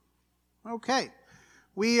Okay.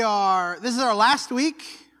 This is our last week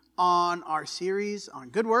on our series on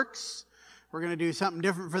good works. We're going to do something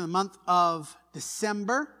different for the month of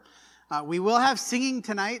December. We will have singing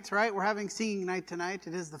tonight, right? We're having singing night tonight.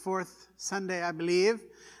 It is the fourth Sunday, I believe.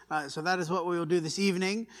 So that is what we will do this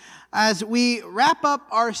evening. As we wrap up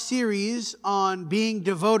our series on being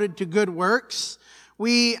devoted to good works,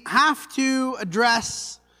 we have to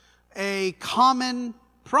address a common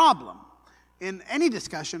problem in any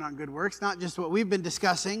discussion on good works, not just what we've been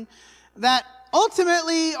discussing, that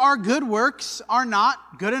ultimately our good works are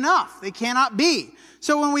not good enough. They cannot be.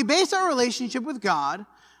 So when we base our relationship with God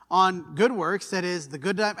on good works, that is the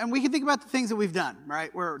good, and we can think about the things that we've done,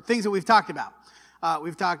 right? Or things that we've talked about.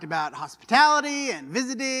 We've talked about hospitality and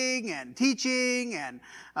visiting and teaching, and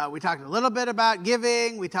we talked a little bit about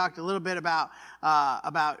giving. We talked a little bit about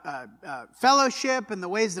fellowship and the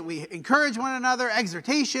ways that we encourage one another,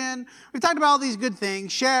 exhortation. We've talked about all these good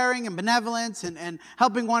things, sharing and benevolence and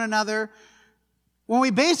helping one another. When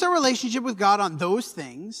we base our relationship with God on those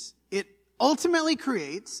things, it ultimately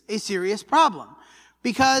creates a serious problem,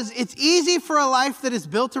 because it's easy for a life that is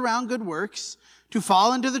built around good works to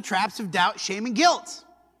fall into the traps of doubt, shame, and guilt.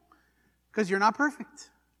 Because you're not perfect.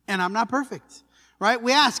 And I'm not perfect. Right?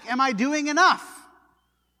 We ask, am I doing enough?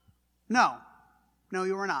 No. No,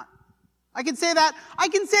 you are not. I can say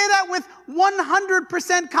that with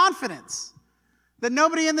 100% confidence. That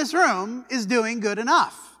nobody in this room is doing good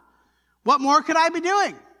enough. What more could I be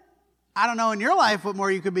doing? I don't know in your life what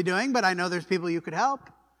more you could be doing, but I know there's people you could help.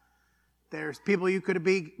 There's people you could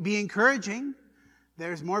be encouraging.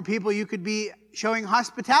 There's more people you could be showing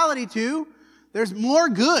hospitality to. There's more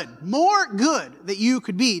good that you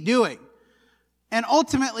could be doing. And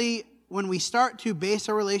ultimately, when we start to base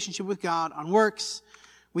our relationship with God on works,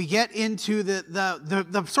 we get into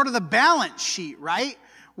the sort of the balance sheet, right?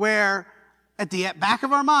 Where at the back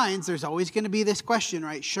of our minds, there's always going to be this question,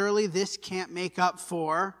 right? Surely this can't make up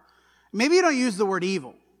for, maybe you don't use the word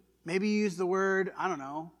evil. Maybe you use the word, I don't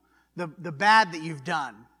know, the bad that you've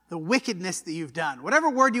done. The wickedness that you've done, whatever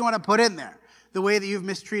word you want to put in there, the way that you've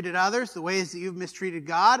mistreated others, the ways that you've mistreated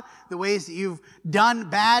God, the ways that you've done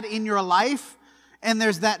bad in your life, and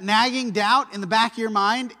there's that nagging doubt in the back of your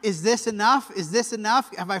mind, is this enough? Is this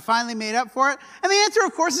enough? Have I finally made up for it? And the answer,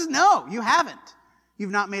 of course, is no, you haven't.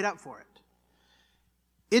 You've not made up for it.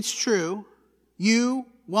 It's true, you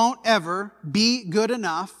won't ever be good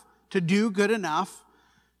enough to do good enough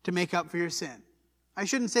to make up for your sin. I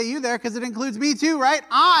shouldn't say you there because it includes me too, right?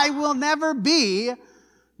 I will never be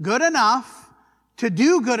good enough to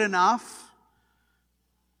do good enough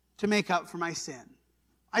to make up for my sin.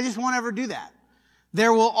 I just won't ever do that.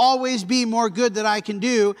 There will always be more good that I can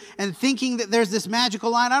do, and thinking that there's this magical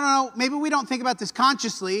line, I don't know, maybe we don't think about this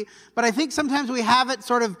consciously, but I think sometimes we have it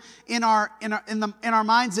sort of in our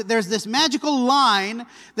minds that there's this magical line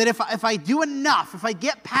that if I do enough, if I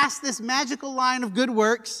get past this magical line of good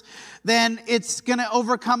works, then it's going to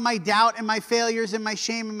overcome my doubt and my failures and my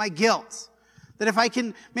shame and my guilt. That if I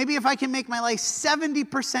can make my life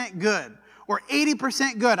 70% good, or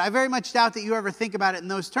 80% good. I very much doubt that you ever think about it in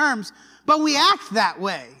those terms, but we act that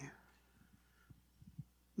way.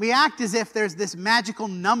 We act as if there's this magical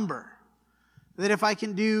number, that if I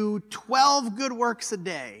can do 12 good works a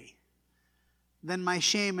day, then my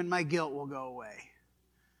shame and my guilt will go away.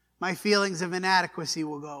 My feelings of inadequacy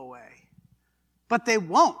will go away. But they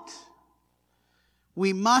won't.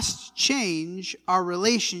 We must change our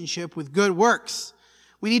relationship with good works.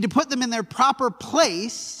 We need to put them in their proper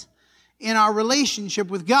place in our relationship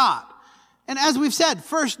with God. And as we've said,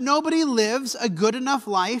 first, nobody lives a good enough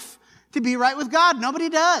life to be right with God. Nobody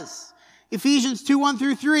does. Ephesians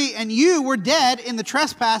 2:1-3, and you were dead in the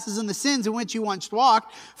trespasses and the sins in which you once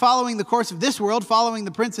walked, following the course of this world, following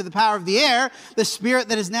the prince of the power of the air, the spirit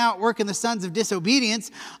that is now at work in the sons of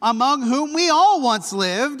disobedience, among whom we all once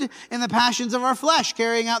lived in the passions of our flesh,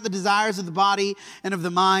 carrying out the desires of the body and of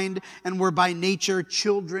the mind, and were by nature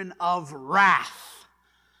children of wrath.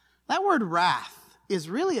 That word wrath is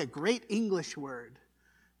really a great English word,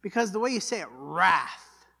 because the way you say it, wrath,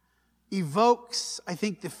 evokes, I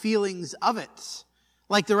think, the feelings of it,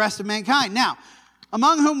 like the rest of mankind. Now,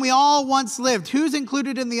 among whom we all once lived. Who's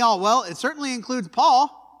included in the all? Well, it certainly includes Paul,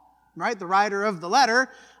 right, the writer of the letter.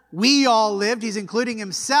 We all lived. He's including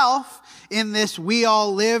himself in this. We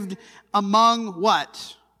all lived among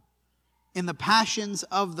what? In the passions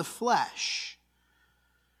of the flesh.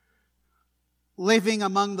 Living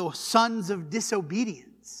among the sons of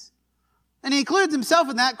disobedience. And he includes himself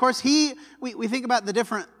in that. Of course, we think about the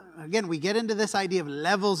different, again, we get into this idea of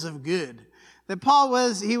levels of good. That Paul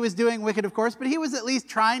was doing wicked, of course, but he was at least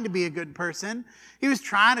trying to be a good person. He was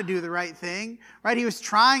trying to do the right thing, right? He was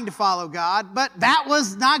trying to follow God, but that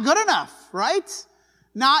was not good enough, right?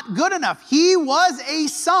 Not good enough. He was a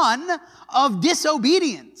son of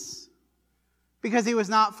disobedience because he was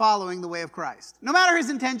not following the way of Christ. No matter his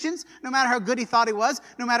intentions, no matter how good he thought he was,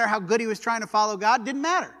 no matter how good he was trying to follow God, didn't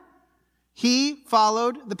matter. He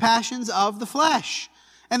followed the passions of the flesh.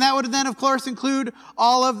 And that would then, of course, include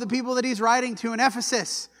all of the people that he's writing to in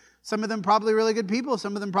Ephesus. Some of them probably really good people.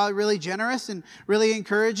 Some of them probably really generous and really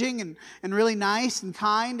encouraging and really nice and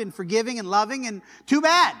kind and forgiving and loving. And too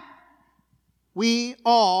bad. We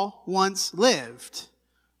all once lived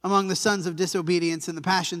among the sons of disobedience and the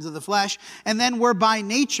passions of the flesh. And then we're by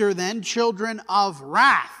nature then children of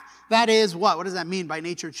wrath. That is what? What does that mean by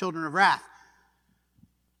nature, children of wrath?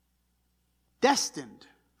 Destined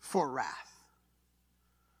for wrath.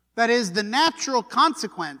 That is the natural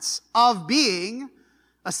consequence of being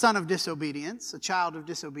a son of disobedience, a child of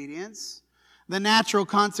disobedience. The natural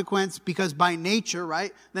consequence, because by nature,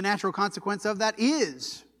 right, the natural consequence of that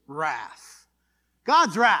is wrath.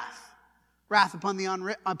 God's wrath. Wrath upon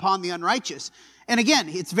the unrighteous. And again,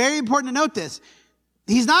 it's very important to note this.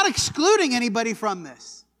 He's not excluding anybody from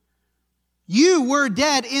this. You were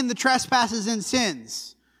dead in the trespasses and sins.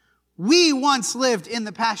 We once lived in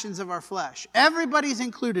the passions of our flesh. Everybody's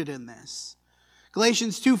included in this.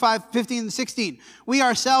 Galatians 2:15-16. We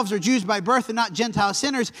ourselves are Jews by birth and not Gentile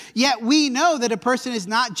sinners, yet we know that a person is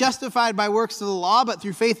not justified by works of the law, but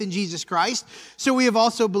through faith in Jesus Christ. So we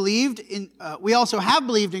also have believed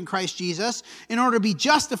in Christ Jesus in order to be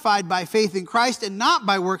justified by faith in Christ and not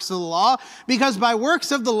by works of the law, because by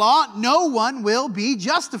works of the law, no one will be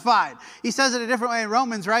justified. He says it a different way in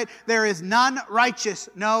Romans, right? There is none righteous,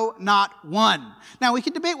 no, not one. Now we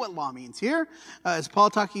can debate what law means here. Is Paul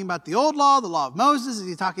talking about the old law, the law of Moses? Is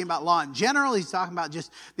he talking about law in general? He's talking about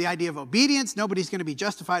just the idea of obedience. Nobody's going to be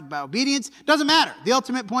justified by obedience. Doesn't matter. The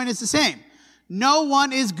ultimate point is the same. No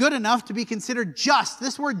one is good enough to be considered just.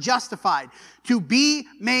 This word justified, to be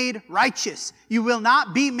made righteous. You will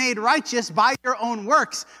not be made righteous by your own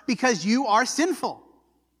works because you are sinful.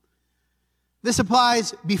 This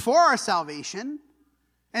applies before our salvation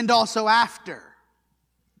and also after.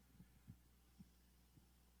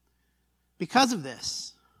 Because of this,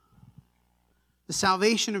 the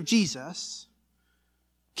salvation of Jesus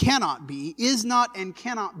is not and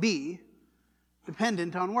cannot be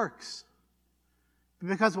dependent on works.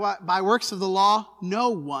 Because by works of the law, no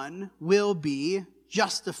one will be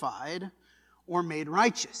justified or made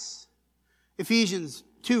righteous. Ephesians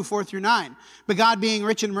 2:4-9. But God, being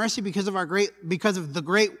rich in mercy because of the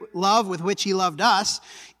great love with which he loved us,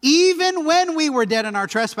 even when we were dead in our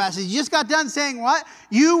trespasses. You just got done saying what?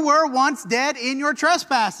 You were once dead in your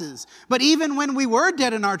trespasses. But even when we were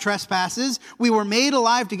dead in our trespasses, we were made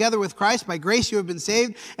alive together with Christ. By grace you have been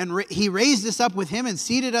saved. And he raised us up with him and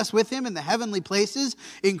seated us with him in the heavenly places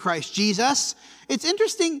in Christ Jesus. It's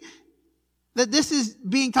interesting that this is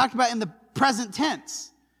being talked about in the present tense.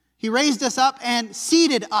 He raised us up and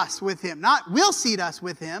seated us with him. Not will seat us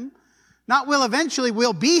with him. Not will eventually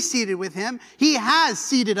will be seated with him. He has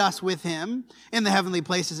seated us with him in the heavenly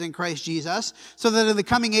places in Christ Jesus, so that in the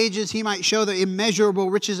coming ages he might show the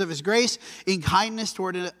immeasurable riches of his grace in kindness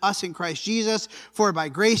toward us in Christ Jesus. For by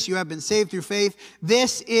grace you have been saved through faith.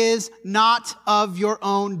 This is not of your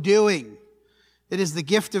own doing. It is the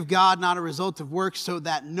gift of God, not a result of works, so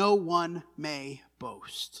that no one may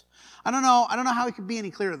boast. I don't know how it could be any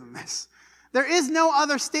clearer than this. There is no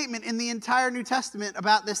other statement in the entire New Testament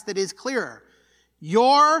about this that is clearer.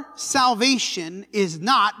 Your salvation is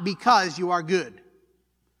not because you are good.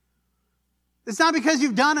 It's not because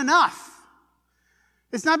you've done enough.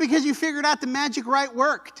 It's not because you figured out the magic right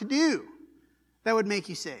work to do that would make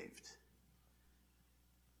you saved.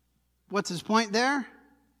 What's his point there?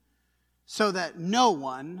 So that no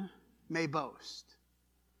one may boast.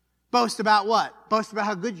 Boast about what? Boast about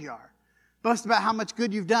how good you are. Boast about how much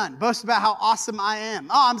good you've done. Boast about how awesome I am.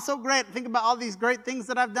 Oh, I'm so great. Think about all these great things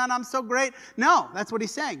that I've done. I'm so great. No, that's what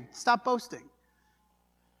he's saying. Stop boasting.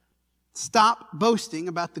 Stop boasting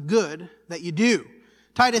about the good that you do.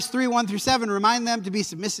 Titus 3:1-7, remind them to be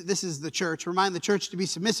submissive. This is the church. Remind the church to be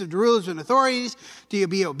submissive to rulers and authorities, to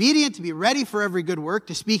be obedient, to be ready for every good work,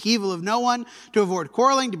 to speak evil of no one, to avoid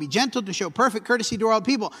quarreling, to be gentle, to show perfect courtesy to all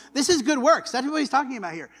people. This is good works. That's what he's talking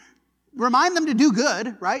about here. Remind them to do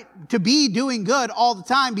good, right? To be doing good all the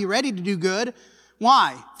time. Be ready to do good.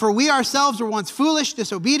 Why? For we ourselves were once foolish,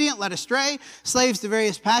 disobedient, led astray, slaves to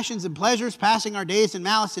various passions and pleasures, passing our days in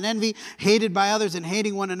malice and envy, hated by others and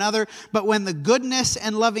hating one another. But when the goodness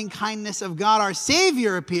and loving kindness of God our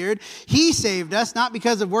Savior appeared, he saved us, not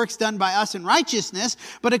because of works done by us in righteousness,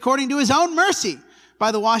 but according to his own mercy,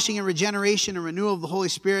 by the washing and regeneration and renewal of the Holy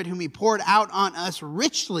Spirit, whom he poured out on us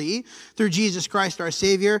richly through Jesus Christ our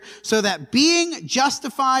Savior, so that being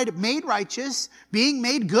justified, made righteous, being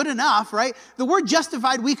made good enough, right? The word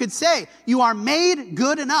justified, we could say, you are made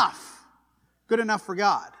good enough for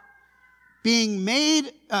God. Being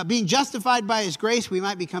justified by his grace, we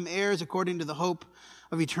might become heirs according to the hope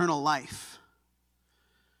of eternal life.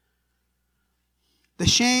 The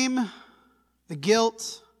shame, the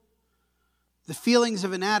guilt, the feelings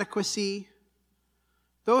of inadequacy,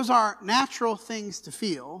 those are natural things to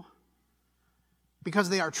feel because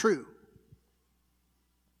they are true.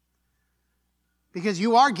 Because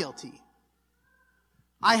you are guilty.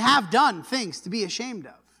 I have done things to be ashamed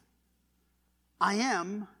of. I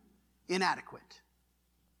am inadequate.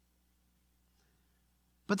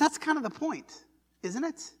 But that's kind of the point, isn't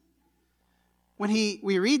it? When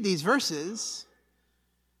we read these verses,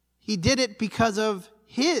 he did it because of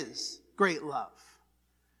his great love,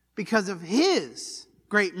 because of his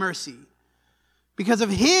great mercy, because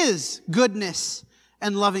of his goodness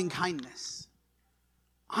and loving kindness.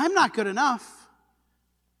 I'm not good enough,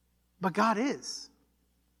 but God is.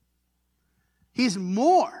 He's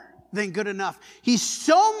more than good enough. He's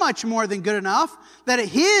so much more than good enough that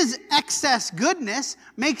his excess goodness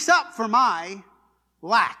makes up for my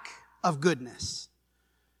lack of goodness.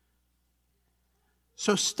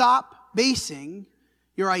 So stop basing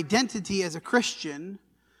your identity as a Christian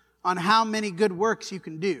on how many good works you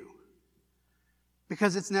can do.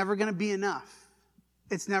 Because it's never going to be enough.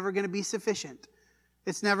 It's never going to be sufficient.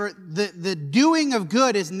 It's never, the doing of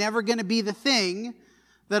good is never going to be the thing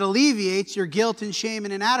that alleviates your guilt and shame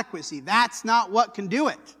and inadequacy. That's not what can do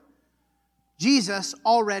it. Jesus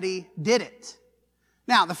already did it.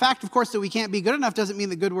 Now, the fact, of course, that we can't be good enough doesn't mean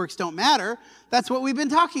the good works don't matter. That's what we've been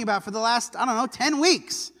talking about for the last, 10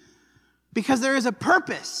 weeks. Because there is a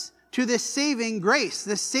purpose to this saving grace,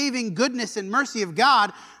 this saving goodness and mercy of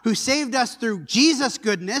God who saved us through Jesus'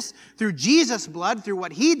 goodness, through Jesus' blood, through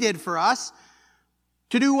what he did for us.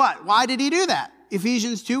 To do what? Why did he do that?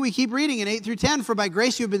 Ephesians 2, we keep reading in 8 through 10. For by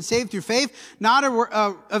grace you have been saved through faith, not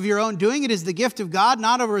of your own doing. It is the gift of God,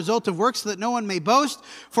 not of a result of works, so that no one may boast.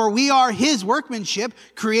 For we are his workmanship,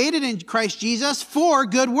 created in Christ Jesus for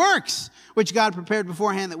good works, which God prepared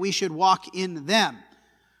beforehand that we should walk in them.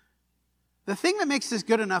 The thing that makes us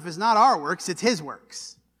good enough is not our works, it's his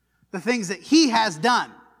works. The things that he has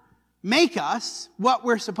done make us what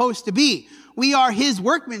we're supposed to be. We are his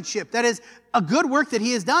workmanship. That is, a good work that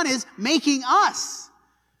he has done is making us.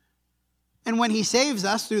 And when he saves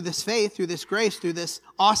us through this faith, through this grace, through this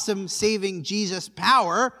awesome saving Jesus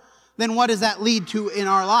power, then what does that lead to in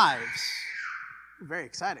our lives? Very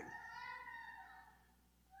exciting.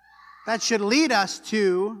 That should lead us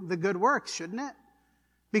to the good works, shouldn't it?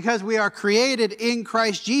 Because we are created in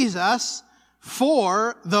Christ Jesus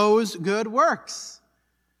for those good works.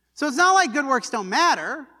 So it's not like good works don't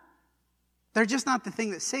matter. They're just not the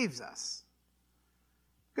thing that saves us.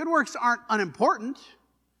 Good works aren't unimportant.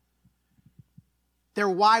 They're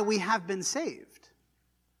why we have been saved.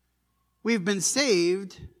 We've been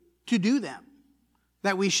saved to do them,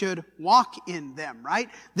 that we should walk in them, right?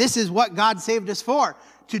 This is what God saved us for,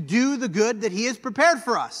 to do the good that he has prepared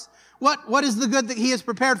for us. What is the good that he has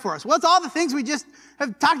prepared for us? What's all the things we just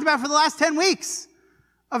have talked about for the last 10 weeks?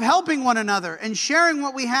 Of helping one another and sharing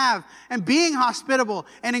what we have and being hospitable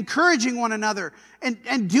and encouraging one another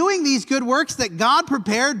and doing these good works that God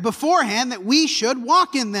prepared beforehand that we should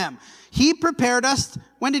walk in them. He prepared us.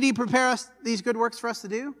 When did he prepare us these good works for us to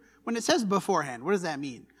do? When it says beforehand, what does that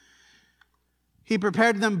mean? He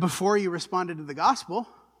prepared them before you responded to the gospel.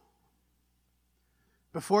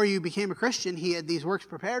 Before you became a Christian, he had these works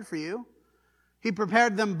prepared for you. He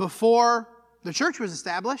prepared them before the church was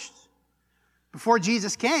established, before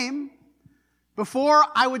Jesus came, before,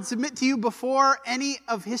 I would submit to you, before any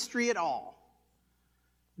of history at all.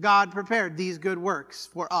 God prepared these good works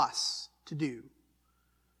for us to do.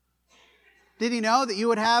 Did he know that you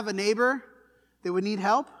would have a neighbor that would need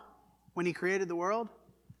help when he created the world?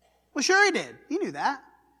 Well, sure he did. He knew that.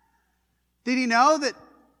 Did he know that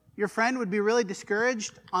your friend would be really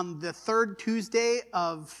discouraged on the third Tuesday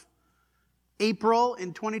of April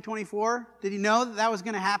in 2024? Did he know that that was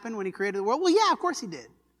going to happen when he created the world? Well, yeah, of course he did.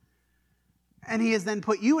 And he has then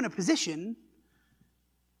put you in a position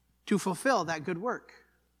to fulfill that good work,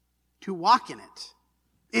 to walk in it,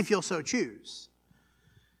 if you'll so choose.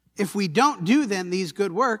 If we don't do then these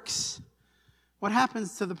good works, what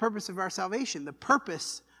happens to the purpose of our salvation? The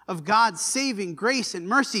purpose of God's saving grace and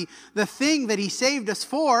mercy, the thing that he saved us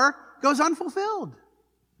for, goes unfulfilled.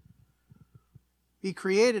 He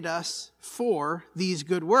created us for these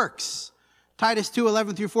good works. Titus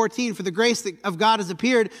 2:11 through 14, for the grace of God has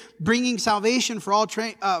appeared, bringing salvation for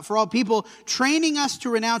all people, training us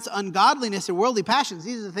to renounce ungodliness and worldly passions.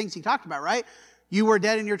 These are the things he talked about, right? You were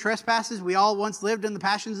dead in your trespasses. We all once lived in the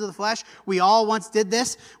passions of the flesh. We all once did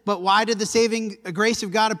this. But why did the saving grace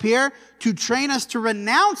of God appear? To train us to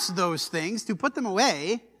renounce those things, to put them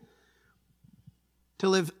away, to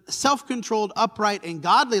live self-controlled, upright, and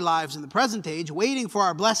godly lives in the present age, waiting for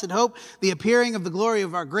our blessed hope, the appearing of the glory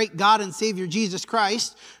of our great God and Savior Jesus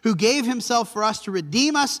Christ, who gave himself for us to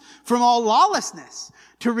redeem us from all lawlessness,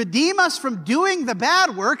 to redeem us from doing the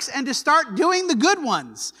bad works and to start doing the good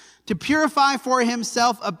ones, to purify for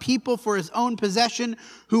himself a people for his own possession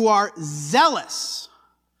who are zealous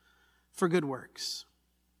for good works.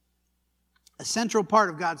 A central part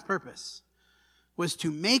of God's purpose was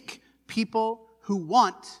to make people who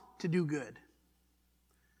want to do good.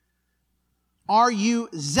 Are you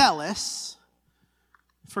zealous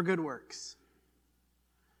for good works?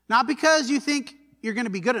 Not because you think you're going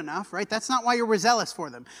to be good enough, right? That's not why you were zealous for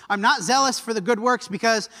them. I'm not zealous for the good works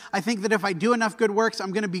because I think that if I do enough good works,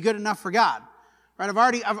 I'm going to be good enough for God. Right?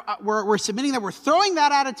 We're submitting that. We're throwing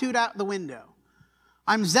that attitude out the window.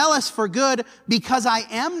 I'm zealous for good because I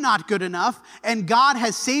am not good enough and God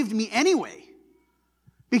has saved me anyway.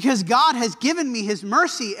 Because God has given me his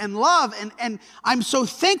mercy and love, and I'm so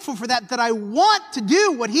thankful for that I want to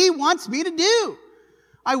do what he wants me to do.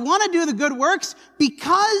 I want to do the good works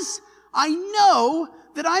because I know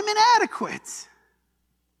that I'm inadequate.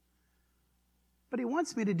 But he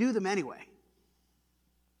wants me to do them anyway.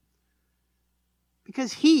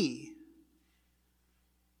 Because he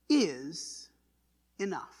is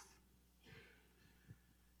enough.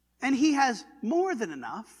 And he has more than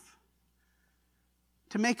enough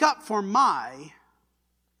to make up for my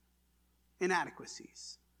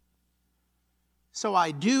inadequacies. So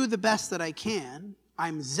I do the best that I can.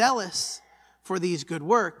 I'm zealous for these good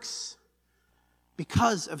works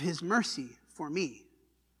because of his mercy for me.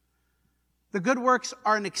 The good works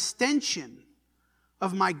are an extension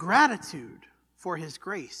of my gratitude for his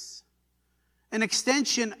grace, an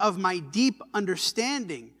extension of my deep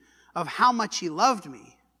understanding of how much he loved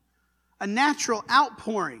me, a natural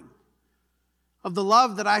outpouring of the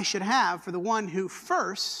love that I should have for the one who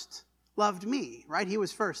first loved me, right? He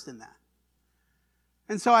was first in that.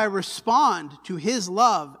 And so I respond to his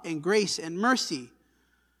love and grace and mercy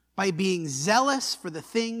by being zealous for the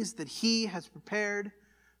things that he has prepared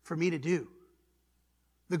for me to do.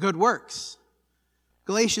 The good works.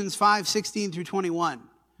 Galatians 5:16 through 21.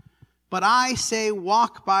 But I say,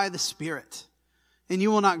 walk by the Spirit, and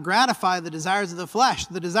you will not gratify the desires of the flesh.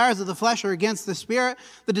 The desires of the flesh are against the Spirit.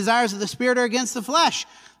 The desires of the Spirit are against the flesh.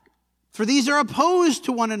 For these are opposed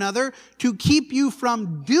to one another to keep you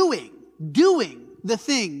from doing the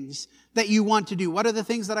things that you want to do. What are the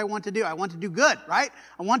things that I want to do? I want to do good, right?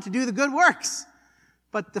 I want to do the good works.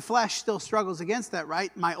 But the flesh still struggles against that,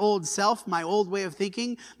 right? My old self, my old way of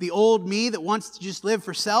thinking, the old me that wants to just live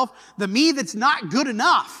for self, the me that's not good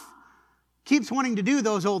enough, keeps wanting to do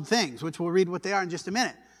those old things, which we'll read what they are in just a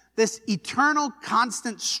minute. This eternal,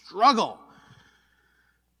 constant struggle.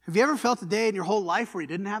 Have you ever felt a day in your whole life where you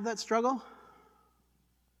didn't have that struggle?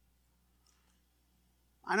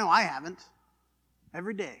 I know I haven't.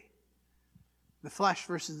 Every day. The flesh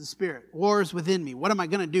versus the Spirit. Wars within me. What am I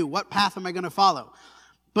going to do? What path am I going to follow?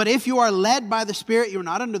 But if you are led by the Spirit, you are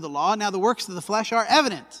not under the law. Now the works of the flesh are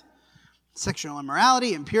evident. Sexual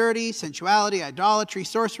immorality, impurity, sensuality, idolatry,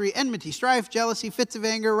 sorcery, enmity, strife, jealousy, fits of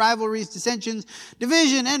anger, rivalries, dissensions,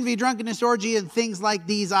 division, envy, drunkenness, orgy, and things like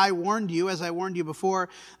these. I warned you, as I warned you before,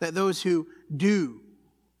 that those who do.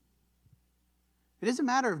 It is a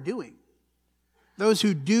matter of doing. Those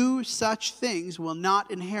who do such things will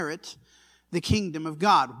not inherit the kingdom of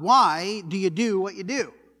God. Why do you do what you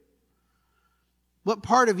do? What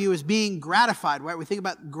part of you is being gratified? Right? We think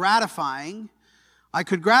about gratifying. I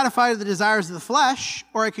could gratify the desires of the flesh,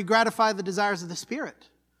 or I could gratify the desires of the Spirit.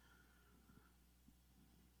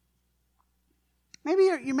 Maybe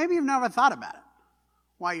you've never thought about it,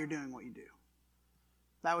 why you're doing what you do.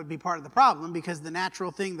 That would be part of the problem, because the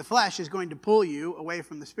natural thing, the flesh, is going to pull you away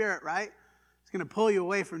from the Spirit, right? It's going to pull you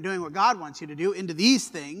away from doing what God wants you to do into these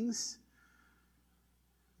things.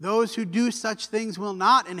 Those who do such things will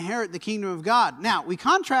not inherit the kingdom of God. Now, we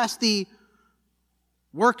contrast the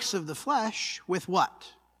works of the flesh with what?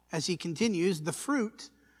 As he continues, the fruit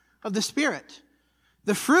of the Spirit.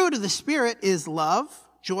 The fruit of the Spirit is love,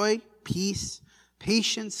 joy, peace,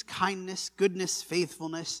 patience, kindness, goodness,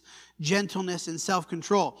 faithfulness, gentleness, and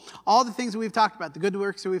self-control. All the things that we've talked about, the good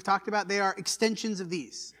works that we've talked about, they are extensions of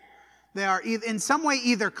these. They are in some way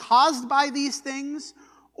either caused by these things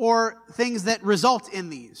or things that result in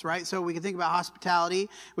these, right? So we can think about hospitality,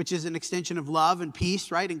 which is an extension of love and peace,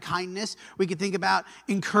 right? And kindness. We can think about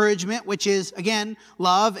encouragement, which is, again,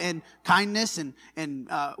 love and kindness. And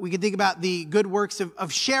we can think about the good works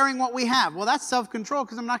of sharing what we have. Well, that's self-control,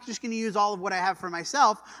 because I'm not just going to use all of what I have for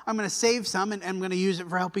myself. I'm going to save some and I'm going to use it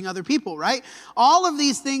for helping other people, right? All of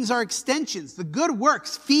these things are extensions. The good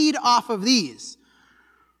works feed off of these.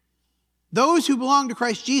 Those who belong to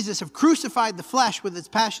Christ Jesus have crucified the flesh with its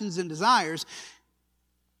passions and desires.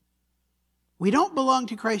 We don't belong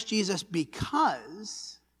to Christ Jesus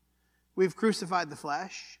because we've crucified the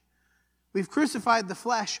flesh. We've crucified the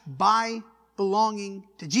flesh by belonging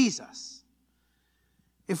to Jesus.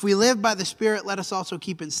 If we live by the Spirit, let us also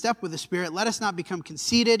keep in step with the Spirit. Let us not become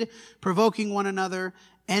conceited, provoking one another,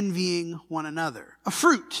 envying one another. A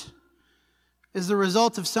fruit is the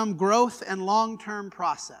result of some growth and long-term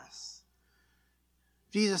process.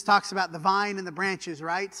 Jesus talks about the vine and the branches,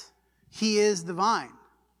 right? He is the vine.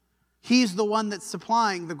 He's the one that's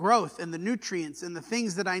supplying the growth and the nutrients and the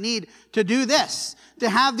things that I need to do this, to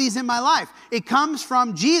have these in my life. It comes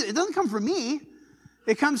from Jesus. It doesn't come from me.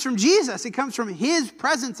 It comes from Jesus. It comes from His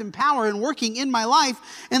presence and power and working in my life.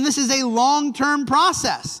 And this is a long-term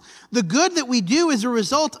process. The good that we do is a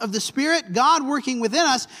result of the Spirit, God working within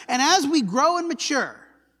us. And as we grow and mature,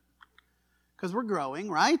 because we're growing,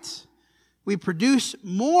 right? We produce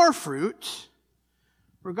more fruit,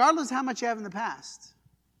 regardless of how much you have in the past.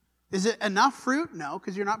 Is it enough fruit? No,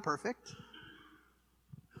 because you're not perfect.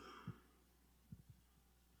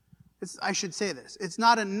 I should say this. It's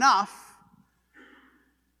not enough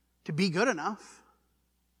to be good enough,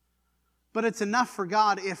 but it's enough for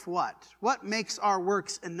God if what? What makes our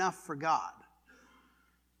works enough for God?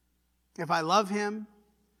 If I love Him,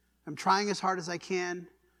 I'm trying as hard as I can,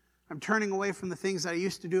 I'm turning away from the things that I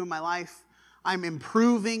used to do in my life, I'm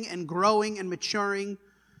improving and growing and maturing.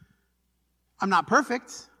 I'm not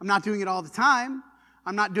perfect. I'm not doing it all the time.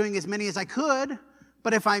 I'm not doing as many as I could.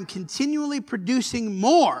 But if I'm continually producing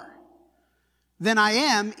more, then I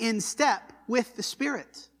am in step with the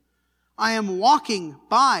Spirit. I am walking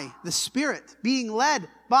by the Spirit, being led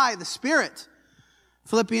by the Spirit.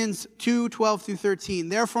 Philippians 2:12-13.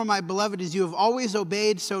 Therefore, my beloved, as you have always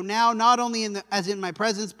obeyed, so now, not only as in my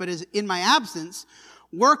presence, but as in my absence,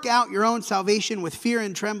 work out your own salvation with fear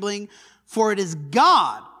and trembling, for it is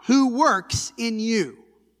God who works in you.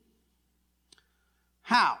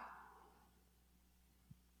 How?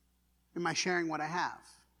 Am I sharing what I have?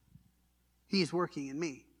 He's working in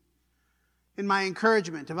me. In my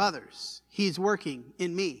encouragement of others, He's working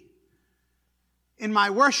in me. In my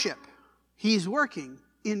worship, He's working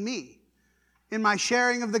in me. In my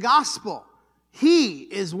sharing of the gospel, He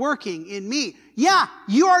is working in me. Yeah,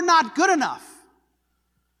 you are not good enough,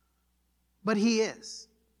 but He is.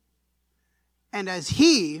 And as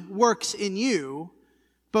He works in you,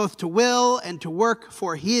 both to will and to work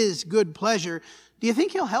for His good pleasure, do you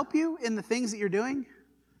think He'll help you in the things that you're doing?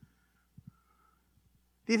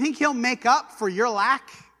 Do you think He'll make up for your lack?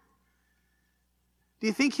 Do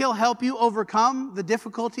you think He'll help you overcome the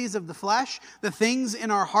difficulties of the flesh, the things in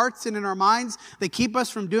our hearts and in our minds that keep us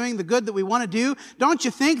from doing the good that we want to do? Don't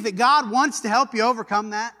you think that God wants to help you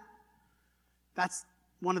overcome that? That's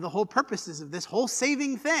one of the whole purposes of this whole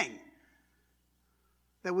saving thing,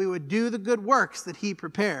 that we would do the good works that He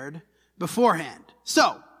prepared beforehand.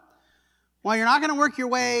 So, while you're not going to work your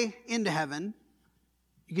way into heaven,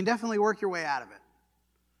 you can definitely work your way out of it.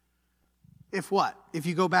 If what? If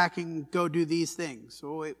you go back and go do these things.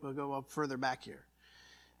 Oh, wait, we'll go up further back here.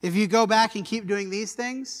 If you go back and keep doing these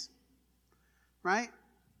things, right?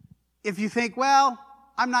 If you think, well,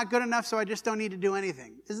 I'm not good enough, so I just don't need to do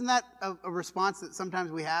anything. Isn't that a response that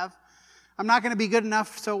sometimes we have? I'm not going to be good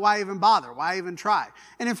enough, so why even bother? Why even try?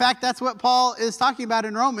 And in fact, that's what Paul is talking about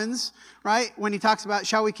in Romans, right? When he talks about,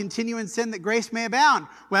 shall we continue in sin that grace may abound?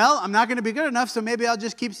 Well, I'm not going to be good enough, so maybe I'll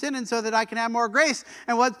just keep sinning so that I can have more grace.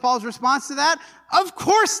 And what's Paul's response to that? Of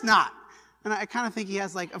course not. And I kind of think he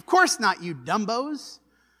has like, of course not, you dumbos.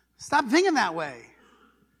 Stop thinking that way.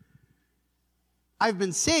 I've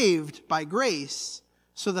been saved by grace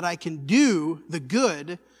so that I can do the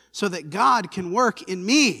good, so that God can work in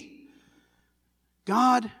me.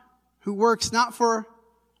 God who works not for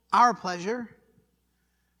our pleasure,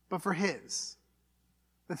 but for His.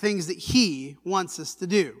 The things that He wants us to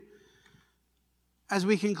do. As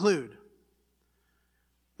we conclude,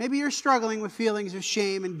 maybe you're struggling with feelings of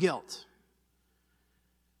shame and guilt.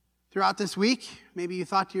 Throughout this week, maybe you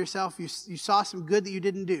thought to yourself, you saw some good that you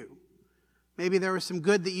didn't do. Maybe there was some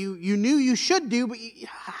good that you knew you should do, but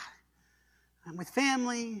I'm with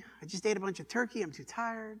family. I just ate a bunch of turkey. I'm too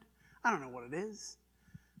tired. I don't know what it is.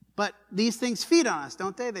 But these things feed on us,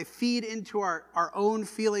 don't they? They feed into our own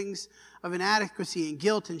feelings of inadequacy and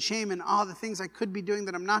guilt and shame and all the things I could be doing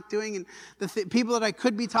that I'm not doing, and the people that I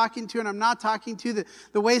could be talking to and I'm not talking to,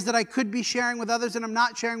 the ways that I could be sharing with others and I'm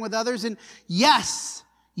not sharing with others. And yes,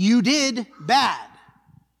 you did bad.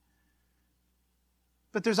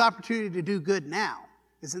 But there's opportunity to do good now,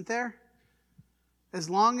 isn't there? As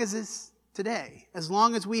long as it's today, as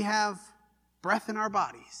long as we have breath in our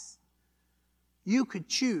bodies, you could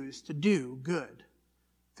choose to do good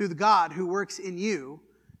through the God who works in you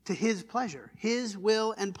to his pleasure, his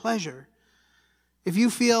will and pleasure. If you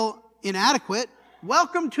feel inadequate,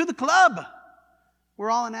 welcome to the club. We're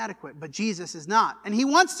all inadequate, but Jesus is not. And he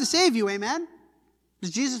wants to save you, amen? Does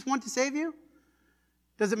Jesus want to save you?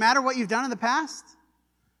 Does it matter what you've done in the past?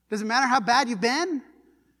 Does it matter how bad you've been?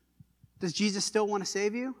 Does Jesus still want to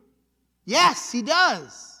save you? Yes, he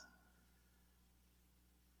does.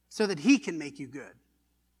 So that he can make you good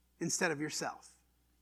instead of yourself.